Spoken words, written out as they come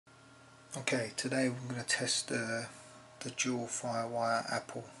Okay, today we're going to test the Dual Firewire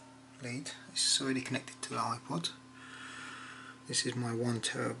Apple lead. It's already connected to the iPod. This is my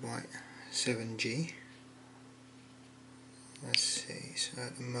 1TB 7G. Let's see, so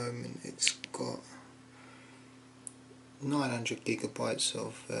at the moment it's got 900 gigabytes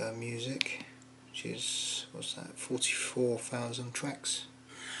of music, which is, what's that, 44,000 tracks.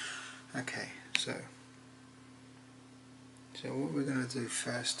 Okay, so what we're going to do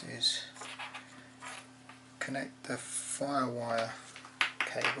first is connect the Firewire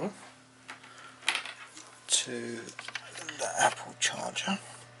cable to the Apple Charger.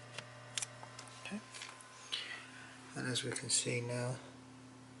 Okay. And as we can see now,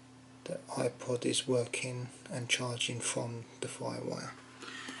 the iPod is working and charging from the Firewire.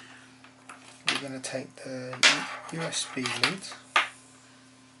 We're going to take the USB lead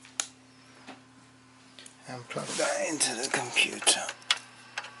and plug that into the computer.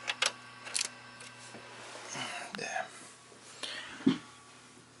 There.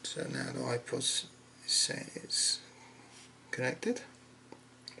 So now the iPod's saying it's connected.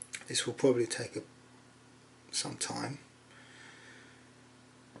 This will probably take some time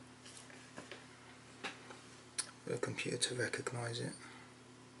for the computer to recognise it.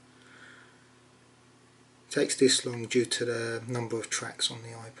 It takes this long due to the number of tracks on the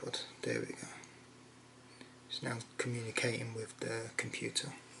iPod. There we go. It's now communicating with the computer.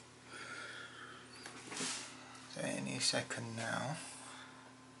 So any second now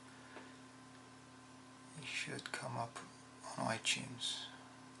it should come up on iTunes.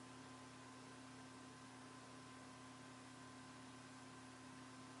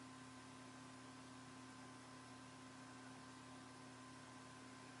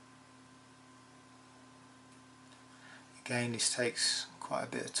 Again, this takes quite a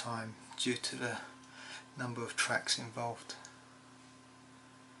bit of time due to the number of tracks involved.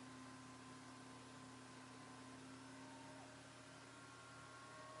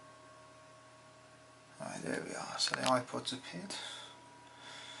 Right, there we are. So the iPod's appeared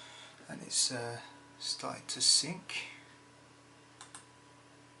and it's started to sync,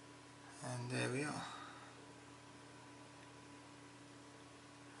 and there we are.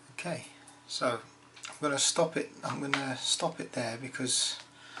 Okay, so I'm going to stop it. I'm going to stop it there because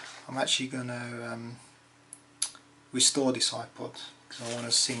I'm actually going to restore this iPod because I want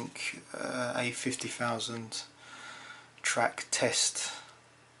to sync a 50,000 track test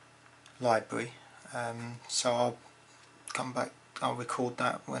library. So I'll come back. I'll record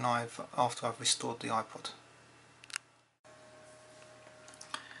that when after I've restored the iPod.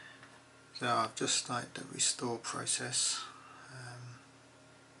 So I've just started the restore process.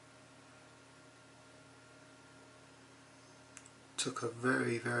 Took a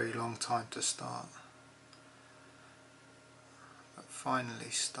very long time to start, but finally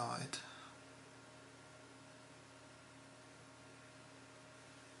started.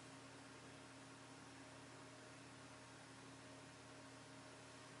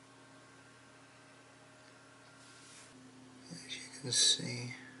 As you can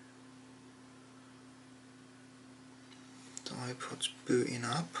see, the iPod's booting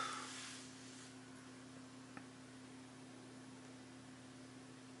up.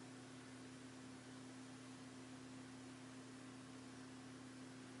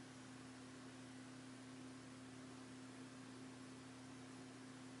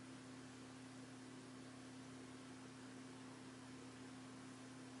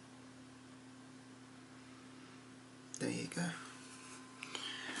 There you go.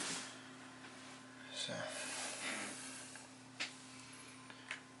 So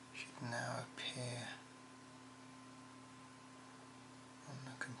should now appear on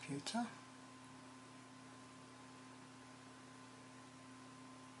the computer.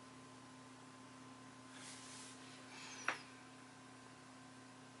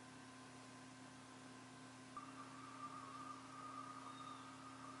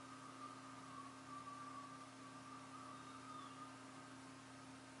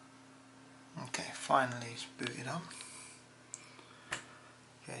 Okay, finally it's booted up.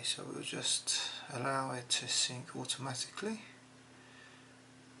 Okay, so we'll just allow it to sync automatically.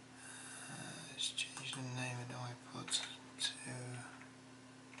 Let's change the name of the iPod to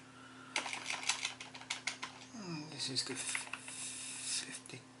this is the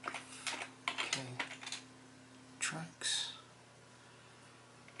 50k tracks,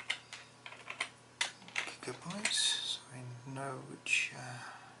 gigabytes, so we know which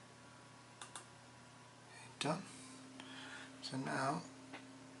done. So now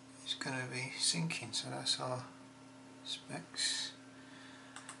it's going to be syncing, so that's our specs.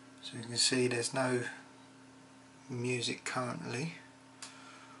 So you can see there's no music currently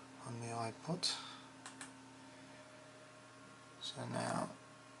on the iPod. So now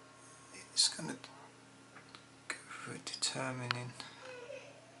it's going to go through determining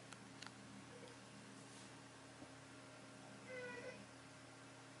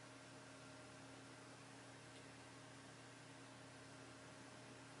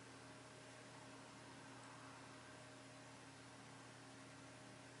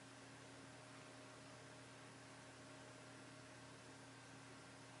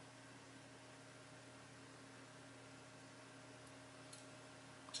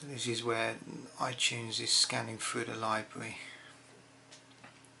So this is where iTunes is scanning through the library,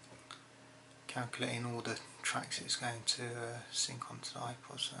 calculating all the tracks it's going to sync onto the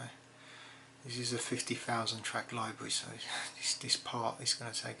iPod. So this is a 50,000 track library, so this part is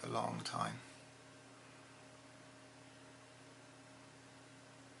going to take a long time.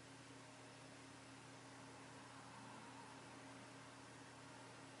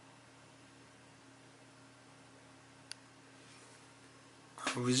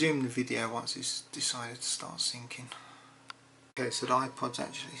 I'll resume the video once it's decided to start syncing. Okay, so the iPod's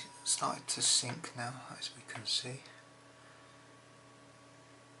actually started to sync now, as we can see.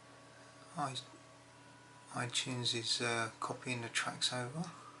 iTunes is copying the tracks over.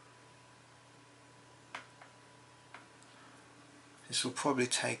 This will probably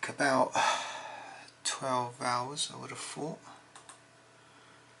take about 12 hours, I would have thought.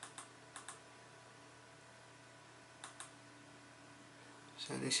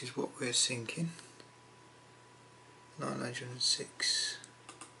 So this is what we're syncing. 906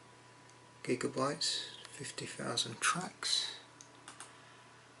 gigabytes, 50,000 tracks.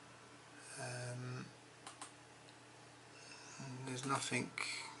 There's nothing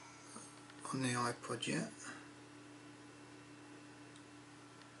on the iPod yet.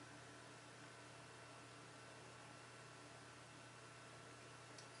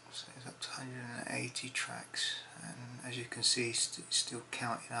 So it's up to 180 tracks, and as you can see it's still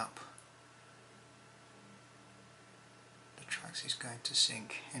counting up the tracks it's going to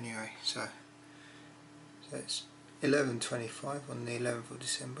sync anyway. So it's 11:25 on the 11th of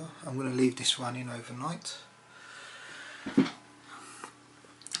December. I'm going to leave this running overnight.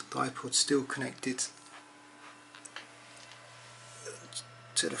 The iPod's still connected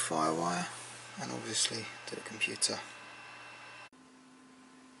to the Firewire and obviously to the computer.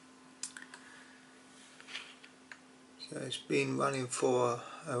 So it's been running for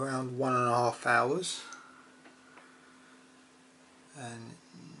around 1.5 hours and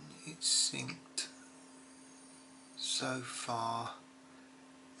it's synced so far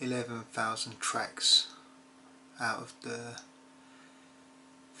 11,000 tracks out of the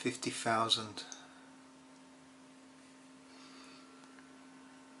 50,000.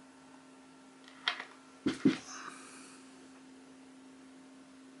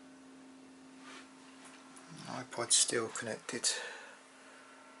 iPod's still connected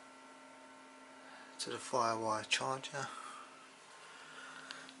to the Firewire Charger.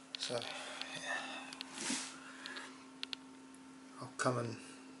 So yeah, I'll come and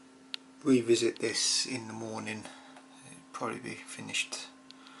revisit this in the morning. It'll probably be finished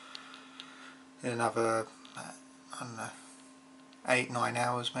in another, I don't know, 8-9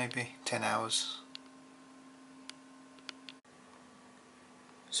 hours, maybe 10 hours.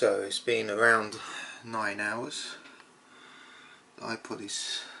 So it's been around 9 hours. The iPod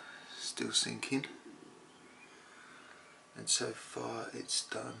is still syncing, and so far it's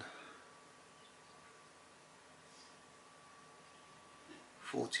done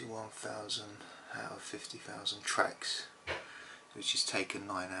 41,000 out of 50,000 tracks, which has taken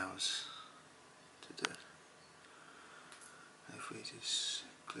 9 hours to do. If we just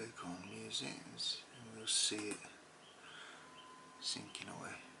click on music, we'll see it syncing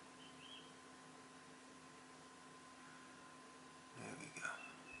away. There we go.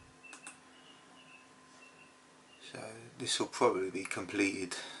 So this will probably be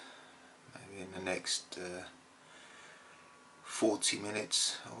completed maybe in the next 40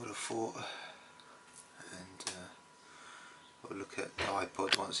 minutes, I would have thought, and we'll look at the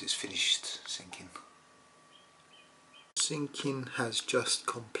iPod once it's finished syncing. Syncing has just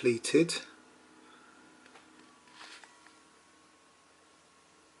completed.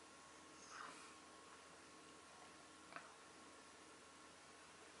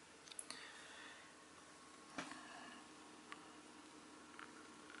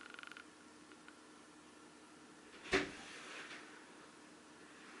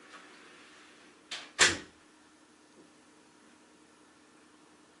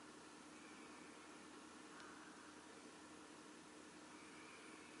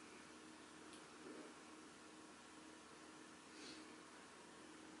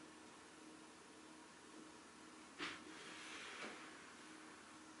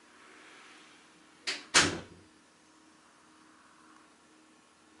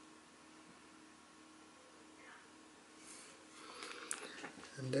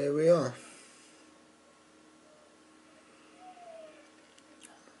 And there we are.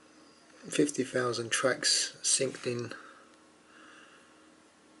 $50,000 tracks synced in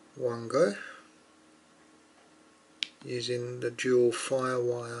one go using the Dual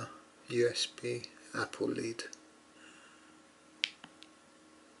Firewire USB Apple lead.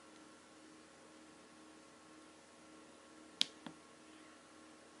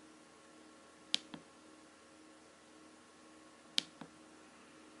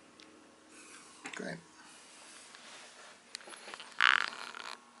 Great.